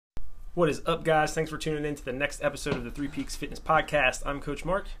What is up, guys? Thanks for tuning in to the next episode of the Three Peaks Fitness Podcast. I'm Coach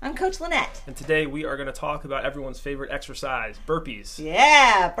Mark. I'm Coach Lynette. And today we are going to talk about everyone's favorite exercise, burpees.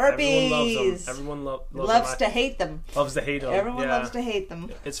 Yeah, burpees. Everyone loves them. Loves to hate them. Loves to hate them. Everyone loves to hate them.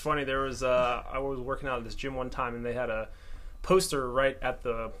 It's funny. There was I was working out at this gym one time, and they had a poster right at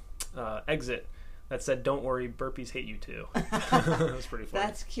the exit that said, "Don't worry, burpees hate you too." That was pretty funny.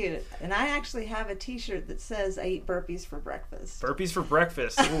 That's cute. And I actually have a t-shirt that says I eat burpees for breakfast. Burpees for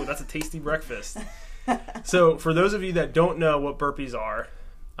breakfast. Ooh, that's a tasty breakfast. So for those of you that don't know what burpees are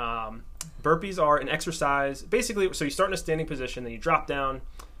an exercise. Basically, so you start in a standing position, then you drop down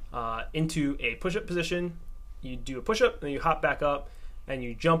into a push-up position. You do a push-up, then you hop back up, and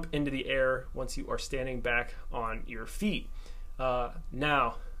you jump into the air once you are standing back on your feet.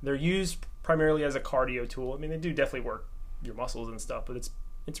 Now, they're used primarily as a cardio tool. I mean, they do definitely work your muscles and stuff, but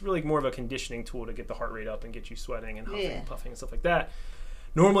it's really more of a conditioning tool to get the heart rate up and get you sweating and huffing and puffing and stuff like that.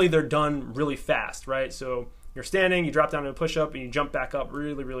 Normally, they're done really fast, right? So you're standing, you drop down to a push-up, and you jump back up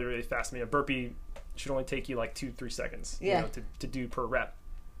really, really, really fast. I mean, a burpee should only take you like 2-3 seconds to do per rep.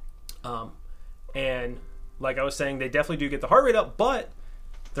 And like I was saying, they definitely do get the heart rate up, but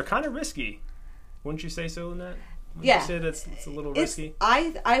they're kind of risky. Wouldn't you say so, Lynette? Would you say that it's a little risky?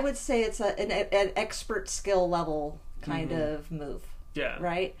 I would say it's an expert skill level kind of move. Yeah.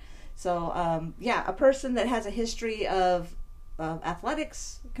 Right? So, a person that has a history of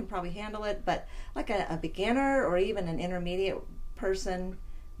athletics can probably handle it, but like a beginner or even an intermediate person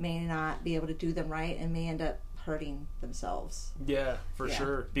may not be able to do them right and may end up hurting themselves. Yeah, for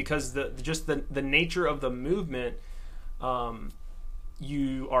sure. Because the nature of the movement,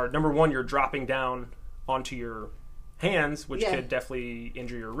 you are, number one, you're dropping down onto your hands, which could definitely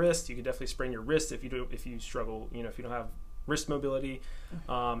injure your wrist. You could definitely sprain your wrist if you struggle, if you don't have wrist mobility.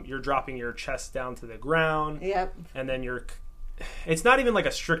 You're dropping your chest down to the ground. Yep. And then it's not even like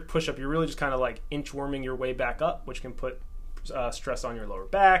a strict push-up. You're really just kind of like inchworming your way back up, which can put stress on your lower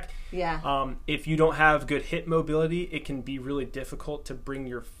back. Yeah. If you don't have good hip mobility, it can be really difficult to bring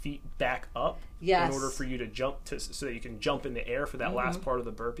your feet back up in order for you to jump so that you can jump in the air for that last part of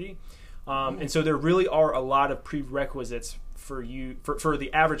the burpee. And so there really are a lot of prerequisites for the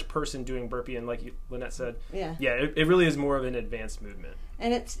average person doing burpee, and like Lynette said, it really is more of an advanced movement.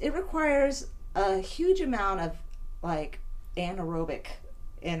 And it requires a huge amount of like anaerobic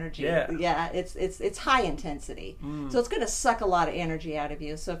energy. It's high intensity, so it's going to suck a lot of energy out of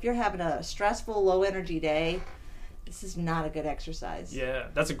you. So if you're having a stressful, low energy day, this is not a good exercise. Yeah,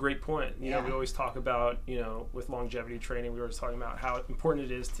 that's a great point. We always talk about, with longevity training, we were just talking about how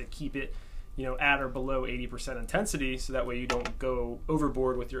important it is to keep it, at or below 80% intensity, so that way you don't go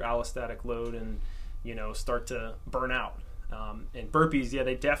overboard with your allostatic load and, start to burn out. And burpees,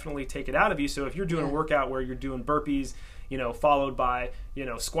 they definitely take it out of you. So if you're doing a workout where you're doing burpees, followed by,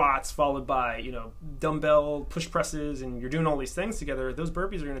 squats, followed by, dumbbell push presses, and you're doing all these things together, those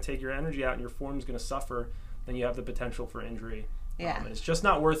burpees are going to take your energy out and your form's going to suffer, and you have the potential for injury. And it's just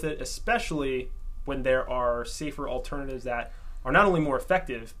not worth it, especially when there are safer alternatives that are not only more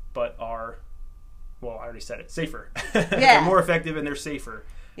effective, but are, well, I already said it, safer. They're more effective and they're safer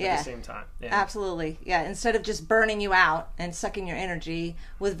at the same time. Absolutely. Instead of just burning you out and sucking your energy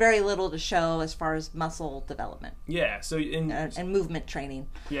with very little to show as far as muscle development. So and movement training.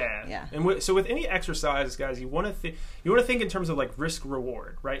 And so with any exercise, guys, you want to think in terms of like risk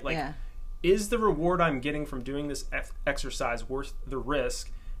reward, right? Like, is the reward I'm getting from doing this exercise worth the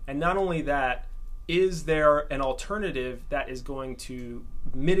risk? And not only that, is there an alternative that is going to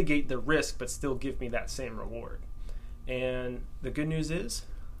mitigate the risk but still give me that same reward? And the good news is,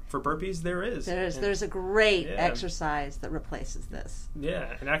 for burpees, there is. There's a great exercise that replaces this.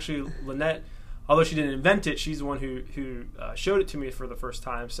 Yeah, and actually, Lynette, although she didn't invent it, she's the one who showed it to me for the first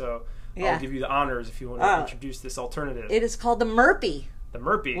time. So I'll give you the honors if you want to introduce this alternative. It is called the Murpee. The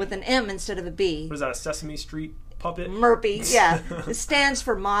Murpee. With an M instead of a B. What is that, a Sesame Street puppet? Murpee, It stands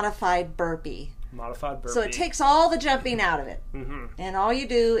for Modified Burpee. Modified burpee. So it takes all the jumping out of it. And all you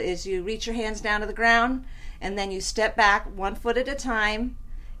do is you reach your hands down to the ground, and then you step back 1 foot at a time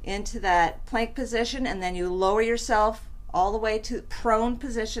into that plank position, and then you lower yourself all the way to prone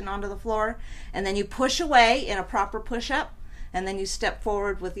position onto the floor, and then you push away in a proper push-up, and then you step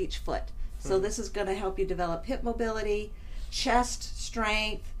forward with each foot. So this is going to help you develop hip mobility, chest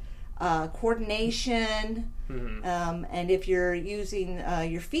strength, coordination, and if you're using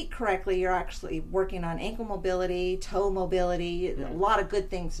your feet correctly, you're actually working on ankle mobility, toe mobility. A lot of good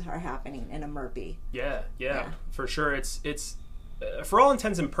things are happening in a Murpee. Yeah, for sure. It's for all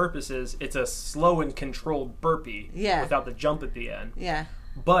intents and purposes, it's a slow and controlled burpee without the jump at the end.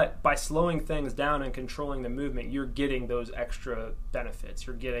 But by slowing things down and controlling the movement, you're getting those extra benefits.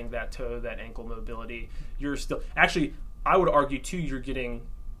 You're getting that toe, that ankle mobility. You're still, actually, I would argue too, you're getting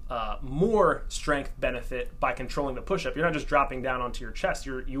more strength benefit by controlling the push-up. You're not just dropping down onto your chest.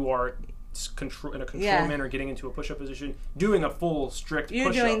 You are in a controlled manner, getting into a push-up position, doing a full strict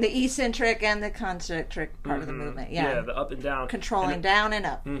push-up. You're doing the eccentric and the concentric part of the movement. Yeah, the up and down. Controlling down and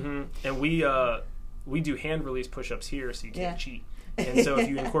up. And we do hand release push-ups here, so you can't cheat. And so if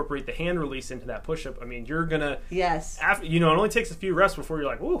you incorporate the hand release into that push-up, I mean, you're going to... Yes. After, it only takes a few reps before you're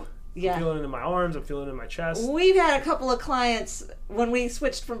like, ooh, I'm feeling it in my arms, I'm feeling it in my chest. We've had a couple of clients, when we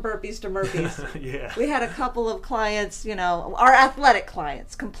switched from burpees to Murpees, we had a couple of clients, our athletic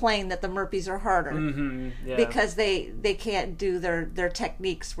clients, complain that the Murpees are harder because they can't do their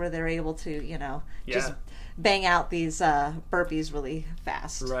techniques where they're able to, just bang out these burpees really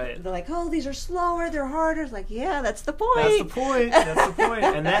fast. Right. They're like, oh, these are slower, they're harder. It's like, yeah, that's the point. That's the point. That's the point.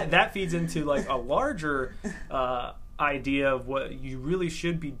 And that feeds into like a larger idea of what you really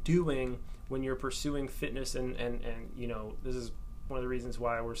should be doing when you're pursuing fitness. And this is one of the reasons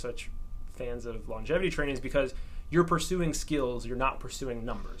why we're such fans of longevity training, is because you're pursuing skills, you're not pursuing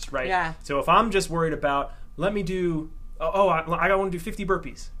numbers, right? Yeah. So if I'm just worried about, let me do, I want to do 50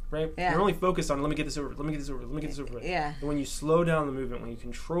 burpees. Right? Yeah. You're only focused on, let me get this over, let me get this over, let me get this over. Yeah. And when you slow down the movement, when you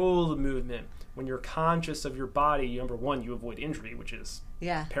control the movement, when you're conscious of your body, number one, you avoid injury, which is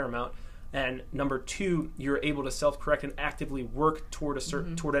paramount. And number two, you're able to self-correct and actively work toward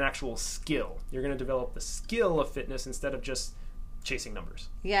toward an actual skill. You're going to develop the skill of fitness instead of just chasing numbers.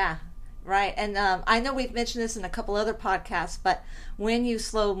 Yeah. Right. And I know we've mentioned this in a couple other podcasts, but when you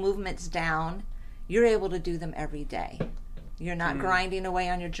slow movements down, you're able to do them every day. You're not grinding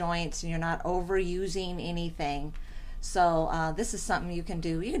away on your joints, and you're not overusing anything. So this is something you can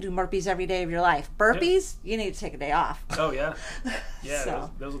do. You can do Murpees every day of your life. Burpees, you need to take a day off. Oh, yeah. Yeah,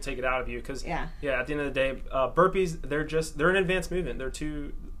 So. those will take it out of you. Because, at the end of the day, burpees, they're an advanced movement. They're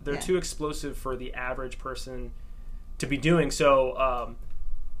too explosive for the average person to be doing. So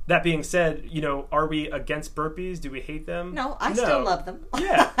that being said, are we against burpees? Do we hate them? No, I still love them.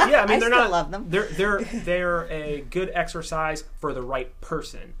 Yeah. I mean, I love them. They're a good exercise for the right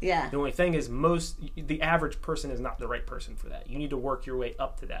person. Yeah. The only thing is, the average person is not the right person for that. You need to work your way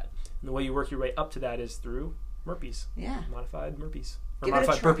up to that. And the way you work your way up to that is through Murpees. Yeah. Modified Murpees. Or Give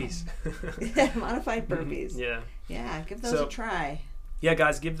modified it a try. burpees. Yeah, modified burpees. Yeah. Yeah, give those a try. Yeah,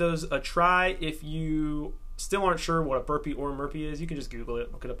 guys, give those a try. If you still aren't sure what a burpee or a Murpee is, you can just Google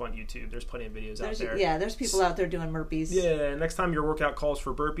it, look it up on YouTube. There's plenty of videos out there. Yeah, there's people out there doing Murpees. Yeah, next time your workout calls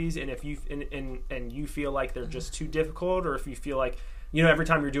for burpees, and if you and you feel like they're just too difficult, or if you feel like, every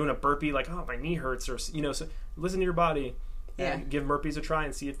time you're doing a burpee, like, oh, my knee hurts, or so listen to your body and give Murpees a try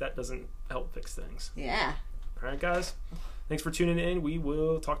and see if that doesn't help fix things. Yeah. All right, guys. Thanks for tuning in. We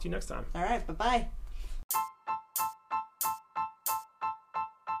will talk to you next time. All right, bye-bye.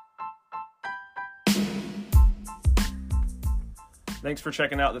 Thanks for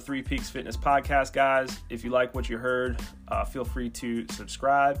checking out the Three Peaks Fitness Podcast, guys. If you like what you heard, feel free to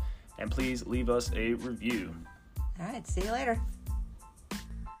subscribe, and please leave us a review. All right, see you later.